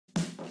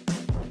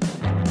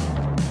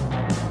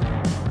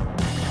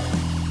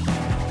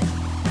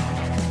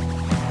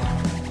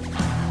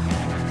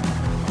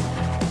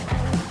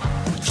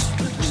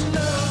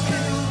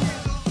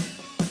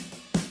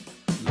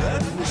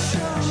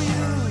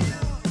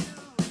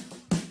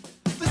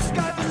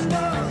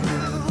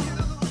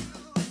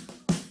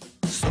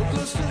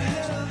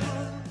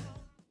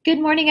Good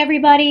morning,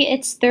 everybody.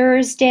 It's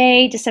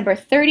Thursday, December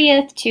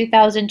 30th,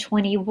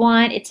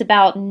 2021. It's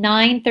about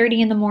 9:30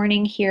 in the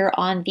morning here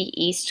on the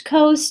East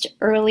Coast.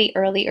 Early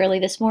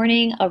this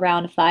morning,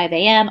 around 5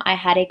 a.m., I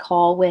had a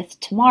call with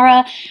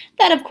Teymara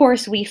that, of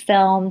course, we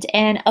filmed.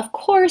 And, of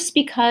course,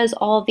 because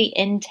all the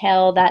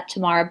intel that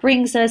Teymara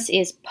brings us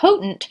is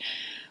potent,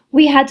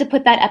 we had to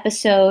put that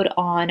episode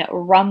on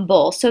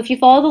Rumble. So if you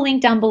follow the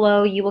link down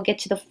below, you will get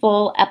to the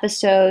full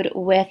episode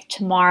with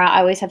Teymara.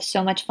 I always have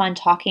so much fun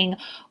talking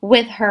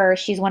with her.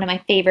 She's one of my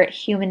favorite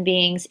human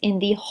beings in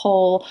the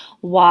whole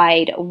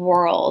wide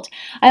world.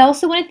 I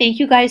also want to thank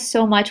you guys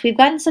so much. We've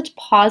gotten such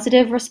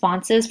positive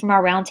responses from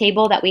our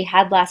roundtable that we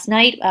had last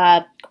night.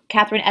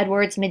 Catherine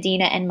Edwards,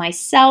 Medyhne, and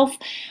myself.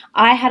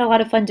 I had a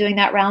lot of fun doing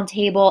that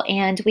roundtable,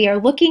 and we are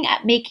looking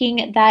at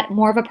making that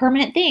more of a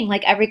permanent thing,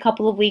 like every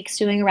couple of weeks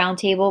doing a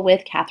roundtable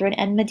with Catherine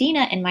and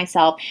Medyhne and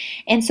myself.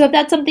 And so if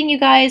that's something you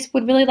guys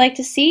would really like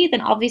to see,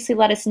 then obviously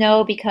let us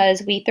know,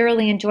 because we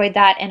thoroughly enjoyed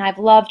that, and I've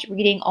loved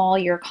reading all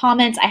your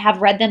comments. I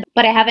have read them,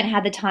 but I haven't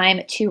had the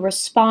time to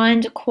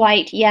respond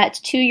quite yet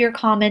to your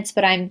comments,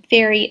 but I'm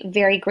very,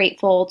 very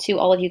grateful to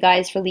all of you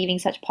guys for leaving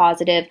such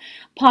positive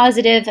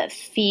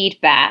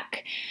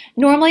feedback.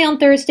 Normally on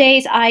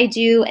Thursdays, I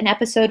do an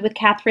episode with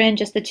Catherine,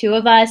 just the two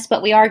of us,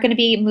 but we are going to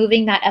be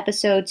moving that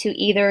episode to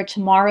either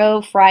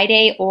tomorrow,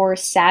 Friday, or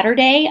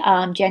Saturday,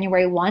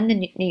 January 1, the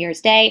New Year's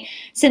Day.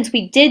 Since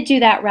we did do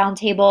that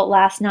roundtable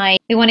last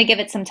night, we want to give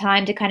it some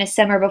time to kind of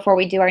simmer before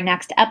we do our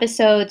next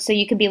episode, so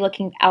you can be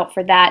looking out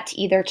for that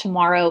either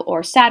tomorrow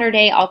or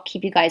Saturday. I'll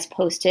keep you guys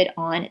posted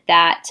on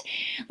that.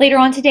 Later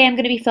on today, I'm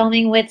going to be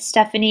filming with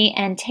Stephanie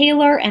and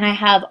Taylor, and I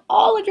have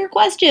all of your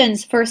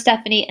questions for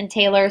Stephanie and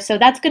Taylor, so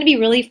that's going to be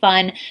really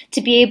fun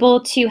to be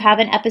able to have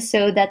an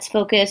episode that's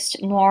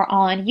focused more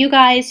on you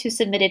guys who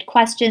submitted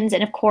questions.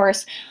 And of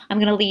course, I'm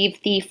going to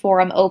leave the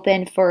forum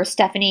open for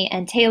Stephanie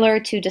and Taylor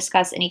to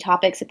discuss any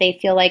topics that they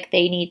feel like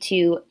they need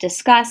to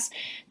discuss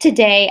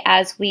today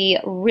as we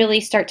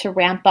really start to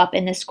ramp up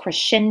in this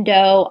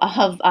crescendo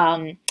of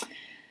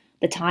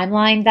the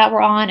timeline that we're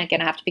on.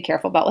 Again, I have to be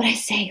careful about what I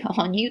say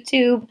on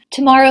YouTube.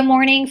 Tomorrow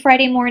morning,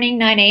 Friday morning,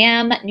 9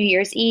 a.m., New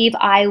Year's Eve,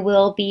 I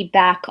will be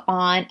back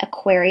on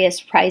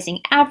Aquarius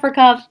Rising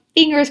Africa.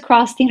 Fingers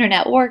crossed the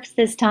internet works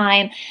this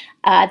time.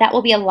 That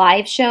will be a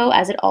live show,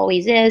 as it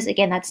always is.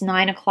 Again, that's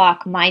 9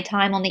 o'clock my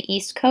time on the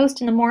East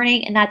Coast in the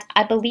morning, and that's,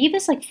 I believe,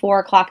 it's like 4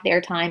 o'clock their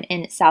time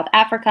in South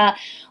Africa.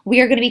 We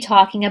are going to be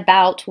talking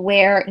about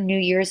where New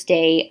Year's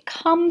Day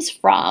comes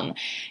from.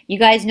 You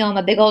guys know I'm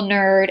a big old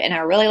nerd, and I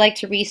really like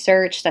to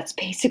research. That's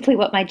basically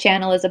what my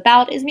channel is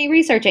about, is me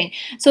researching.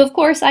 So, of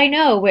course, I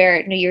know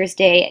where New Year's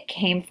Day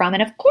came from,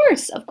 and of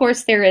course,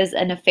 there is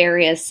a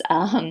nefarious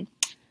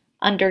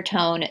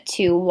undertone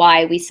to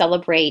why we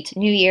celebrate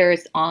New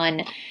Year's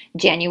on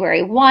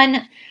January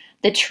 1.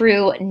 The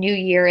true New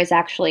Year is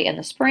actually in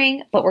the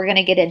spring, but we're going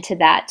to get into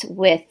that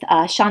with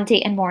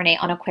Shanti and Mornay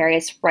on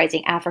Aquarius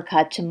Rising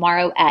Africa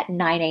tomorrow at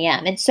 9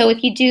 a.m. And so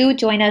if you do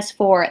join us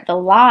for the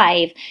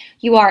live,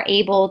 you are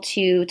able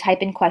to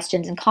type in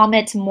questions and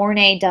comments.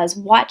 Mornay does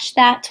watch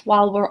that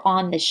while we're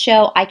on the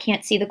show. I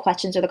can't see the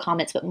questions or the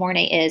comments, but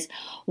Mornay is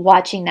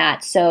watching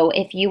that. So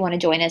if you want to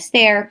join us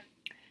there,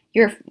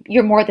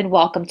 you're more than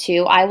welcome to.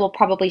 I will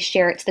probably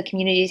share it to the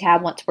community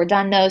tab once we're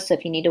done, though. So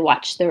if you need to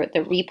watch the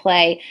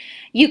replay,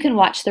 you can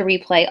watch the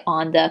replay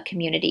on the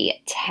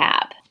community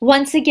tab.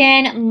 Once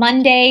again,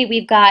 Monday,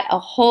 we've got a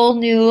whole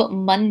new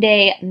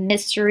Monday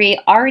mystery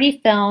already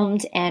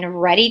filmed and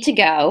ready to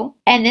go.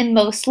 And then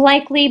most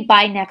likely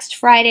by next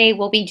Friday,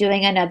 we'll be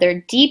doing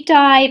another deep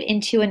dive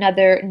into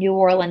another New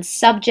Orleans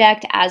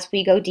subject as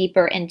we go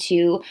deeper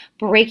into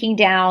breaking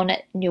down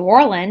New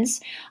Orleans.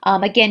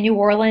 Again, New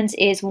Orleans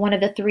is one of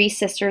the three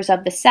sisters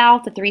of the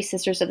South. The three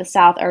sisters of the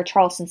South are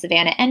Charleston,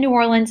 Savannah, and New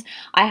Orleans.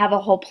 I have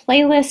a whole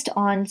playlist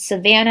on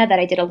Savannah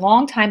that I did a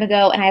long time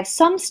ago, and I have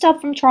some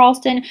stuff from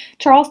Charleston.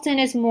 Charleston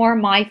is more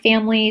my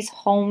family's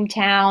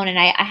hometown, and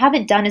I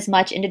haven't done as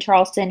much into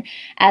Charleston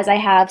as I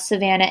have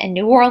Savannah and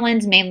New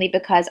Orleans, mainly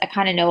because I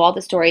kind of know all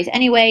the stories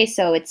anyway,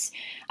 so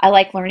I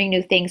like learning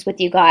new things with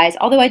you guys,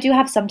 although I do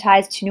have some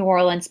ties to New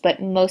Orleans, but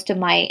most of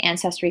my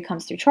ancestry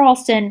comes through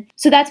Charleston.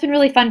 So that's been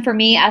really fun for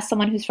me as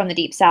someone who's from the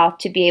Deep South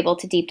to be able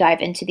to deep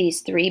dive into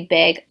these three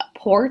big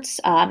ports,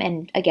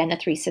 and again, the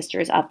three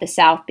sisters of the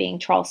South being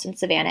Charleston,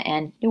 Savannah,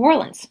 and New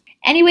Orleans.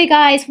 Anyway,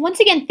 guys, once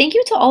again, thank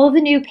you to all of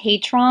the new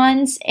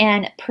patrons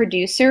and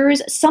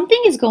producers. Something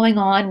is going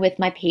on with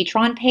my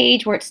Patreon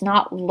page where it's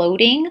not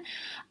loading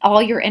all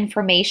your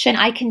information.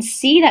 I can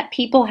see that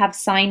people have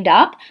signed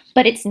up,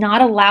 but it's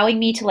not allowing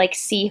me to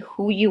see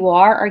who you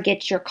are or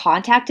get your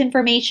contact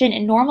information.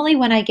 And normally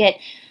when I get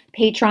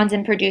patrons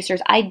and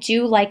producers, I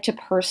do like to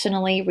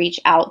personally reach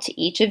out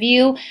to each of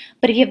you.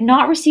 But if you have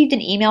not received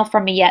an email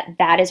from me yet,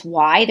 that is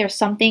why.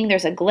 There's a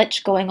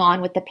glitch going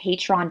on with the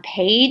Patreon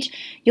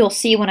page. You'll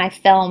see when I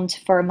filmed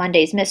for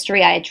Monday's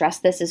Mystery, I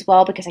addressed this as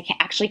well because I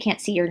actually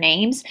can't see your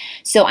names.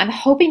 So I'm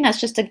hoping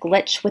that's just a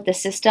glitch with the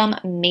system.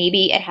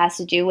 Maybe it has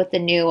to do with the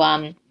new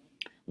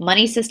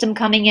money system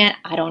coming in.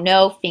 I don't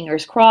know,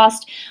 fingers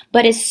crossed.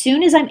 But as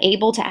soon as I'm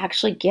able to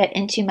actually get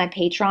into my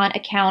Patreon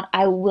account,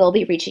 I will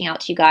be reaching out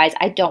to you guys.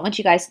 I don't want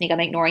you guys to think I'm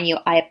ignoring you.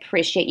 I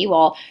appreciate you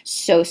all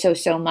so, so,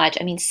 so much.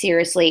 I mean,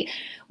 seriously,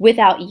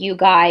 without you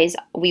guys,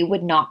 we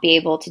would not be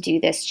able to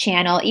do this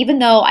channel. Even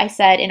though I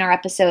said in our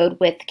episode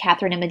with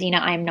Catherine and Medyhne,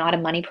 I am not a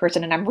money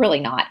person, and I'm really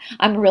not.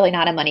 I'm really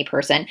not a money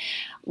person.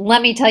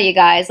 Let me tell you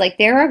guys, like,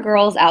 there are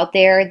girls out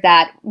there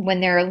that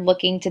when they're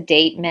looking to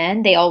date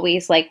men, they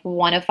always like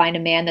want to find a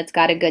man that's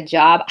got a good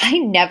job. I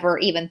never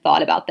even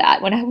thought about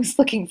that when I was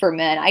looking for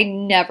men. I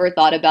never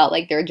thought about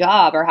like their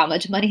job or how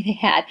much money they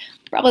had.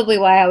 Probably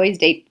why I always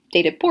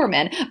dated poor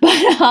men,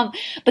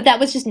 but that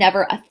was just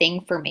never a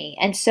thing for me.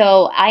 And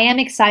so I am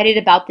excited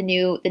about the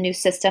new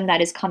system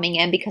that is coming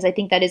in, because I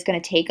think that is going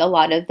to take a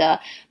lot of the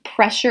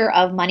pressure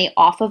of money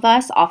off of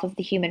us, off of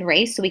the human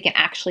race, so we can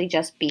actually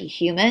just be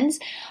humans.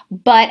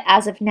 But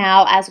as of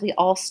now, as we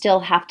all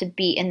still have to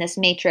be in this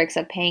matrix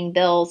of paying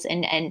bills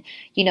and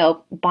you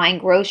know, buying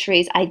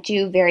groceries, I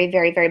do very,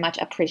 very, very much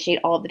appreciate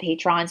all of the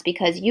patrons,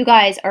 because you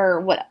guys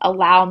are what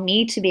allow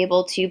me to be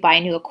able to buy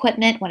new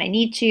equipment when I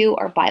need to,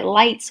 or buy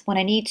lights when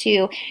I need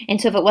to.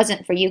 And so if it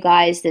wasn't for you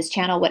guys, this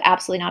channel would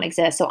absolutely not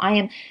exist. So I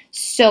am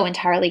so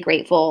entirely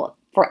grateful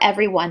for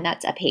everyone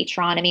that's a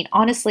patron. I mean,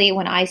 honestly,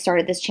 when I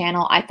started this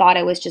channel, I thought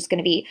I was just going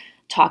to be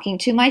talking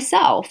to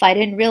myself. I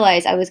didn't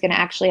realize I was going to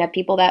actually have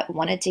people that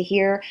wanted to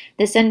hear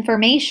this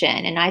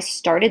information. And I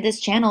started this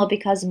channel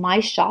because my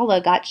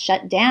shala got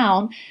shut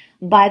down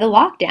by the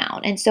lockdown.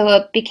 And so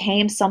it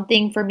became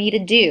something for me to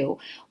do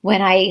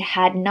when I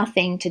had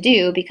nothing to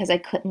do, because I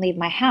couldn't leave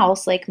my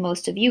house like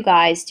most of you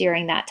guys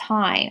during that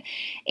time.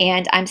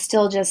 And I'm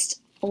still just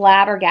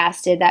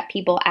flabbergasted that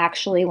people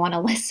actually want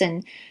to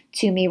listen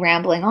to me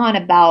rambling on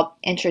about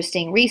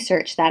interesting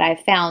research that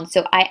I've found.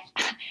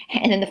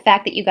 And then the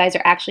fact that you guys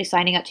are actually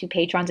signing up to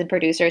patrons and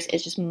producers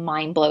is just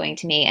mind-blowing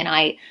to me. And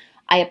I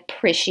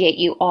appreciate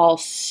you all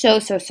so,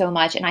 so, so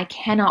much. And I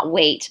cannot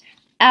wait,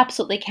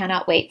 absolutely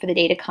cannot wait for the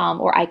day to come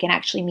where I can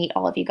actually meet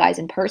all of you guys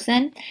in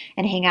person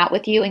and hang out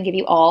with you and give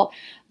you all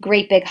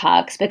great big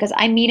hugs, because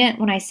I mean it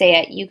when I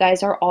say it. You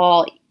guys are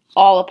all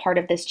a part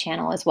of this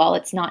channel as well.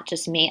 It's not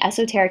just me.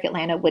 Esoteric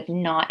Atlanta would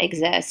not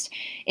exist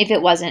if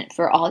it wasn't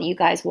for all you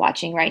guys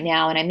watching right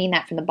now. And I mean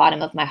that from the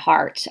bottom of my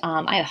heart.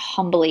 I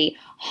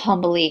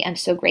humbly am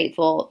so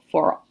grateful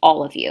for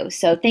all of you.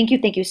 So thank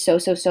you so,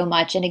 so, so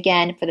much. And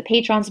again, for the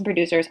patrons and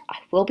producers, I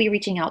will be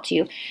reaching out to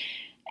you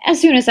as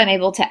soon as I'm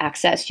able to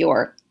access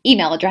your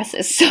email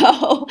addresses.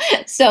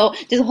 So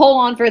just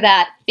hold on for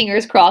that.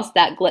 Fingers crossed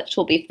that glitch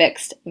will be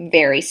fixed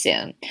very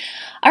soon.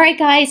 All right,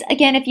 guys,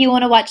 again, if you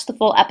want to watch the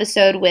full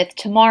episode with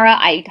Teymara,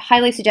 I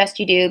highly suggest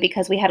you do,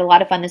 because we had a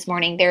lot of fun this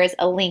morning. There is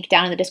a link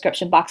down in the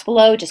description box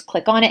below. Just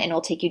click on it and it'll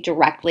take you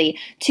directly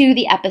to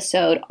the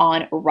episode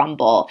on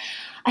Rumble.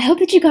 I hope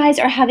that you guys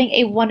are having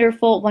a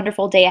wonderful,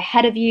 wonderful day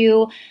ahead of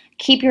you.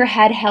 Keep your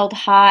head held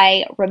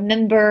high.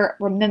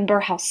 Remember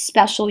how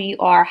special you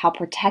are, how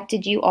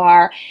protected you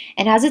are.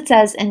 And as it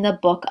says in the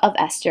book of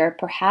Esther,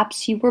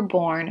 perhaps you were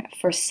born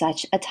for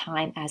such a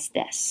time as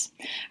this.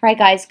 All right,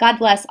 guys, God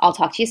bless. I'll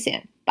talk to you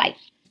soon. Bye.